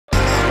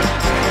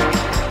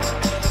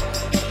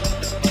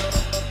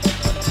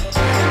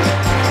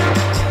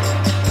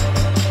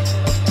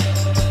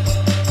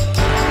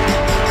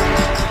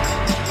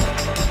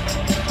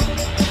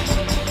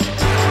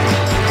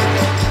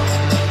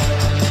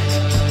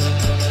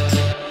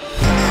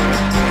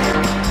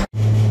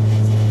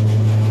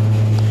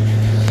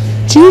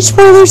GH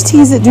spoilers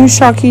tease that new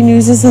shocking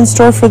news is in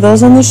store for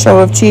those on the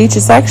show if GH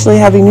is actually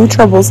having new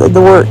troubles in the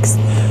works.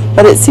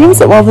 But it seems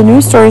that while the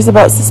news stories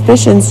about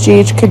suspicions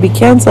GH could be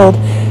cancelled,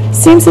 it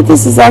seems that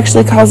this is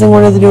actually causing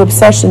one of the new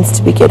obsessions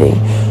to be getting.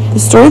 The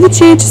story that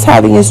GH is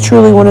having is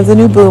truly one of the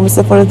new booms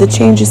if one of the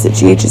changes that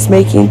GH is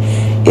making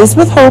is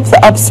with hope the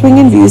upswing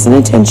in views and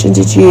attention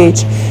to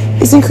GH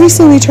is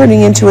increasingly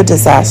turning into a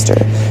disaster.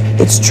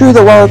 It's true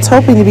that while it's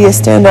hoping to be a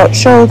standout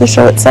show, the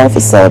show itself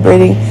is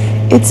celebrating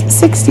its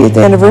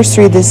 60th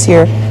anniversary this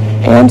year,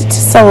 and to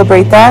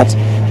celebrate that,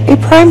 a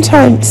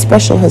primetime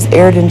special has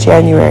aired in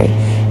January.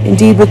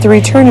 Indeed, with the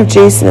return of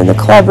Jason and the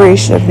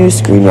collaboration of new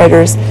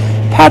screenwriters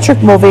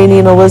Patrick Mulvaney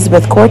and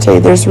Elizabeth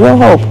Corte, there's real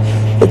hope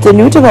that the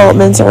new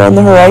developments are on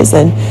the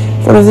horizon.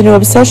 One of the new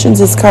obsessions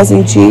is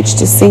causing GH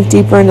to sink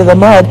deeper into the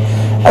mud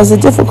as the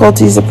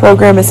difficulties the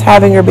program is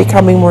having are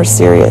becoming more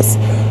serious.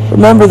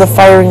 Remember, the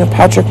firing of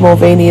Patrick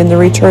Mulvaney and the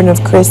return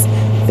of Chris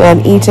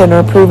Van Eaton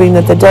are proving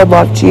that the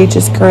deadlock GH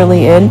is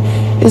currently in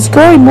is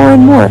growing more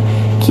and more.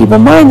 Keep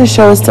in mind the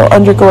show is still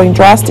undergoing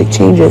drastic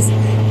changes,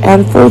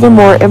 and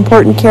furthermore,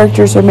 important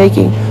characters are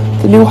making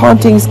the new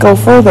hauntings go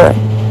further.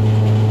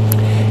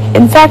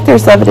 In fact,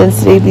 there's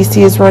evidence that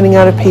ABC is running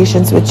out of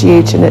patience with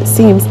GH, and it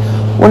seems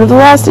one of the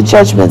last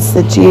adjustments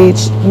that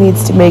GH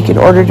needs to make in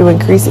order to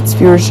increase its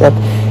viewership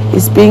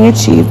is being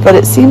achieved, but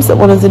it seems that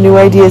one of the new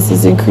ideas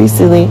is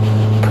increasingly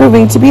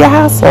proving to be a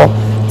hassle.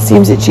 It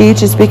seems that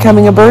GH is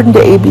becoming a burden to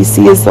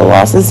ABC as the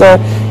losses are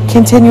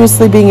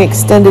continuously being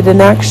extended,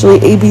 and actually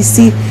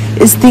ABC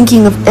is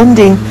thinking of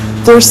ending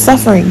their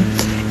suffering.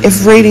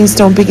 If ratings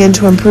don't begin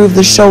to improve,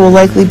 the show will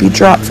likely be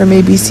dropped from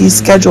ABC's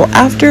schedule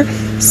after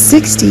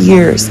 60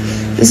 years.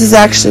 This is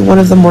actually one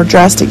of the more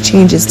drastic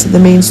changes to the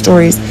main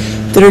stories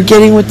that are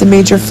getting with the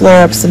major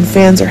flare-ups and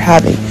fans are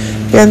having.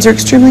 Fans are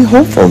extremely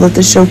hopeful that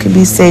the show can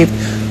be saved,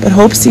 but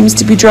hope seems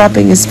to be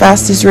dropping as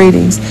fast as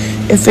ratings.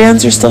 If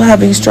fans are still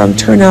having strong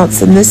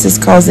turnouts, then this is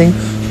causing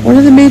one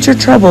of the major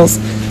troubles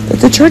that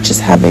the church is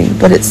having.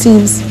 But it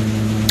seems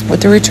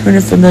with the return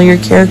of familiar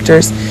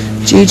characters,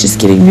 GH is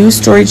getting new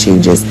story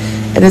changes,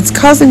 and it's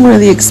causing one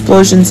of the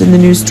explosions in the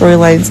new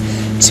storylines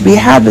to be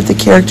had with the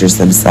characters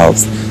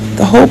themselves,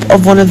 the hope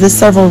of one of the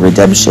several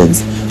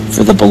redemptions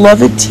for the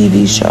beloved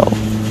TV show.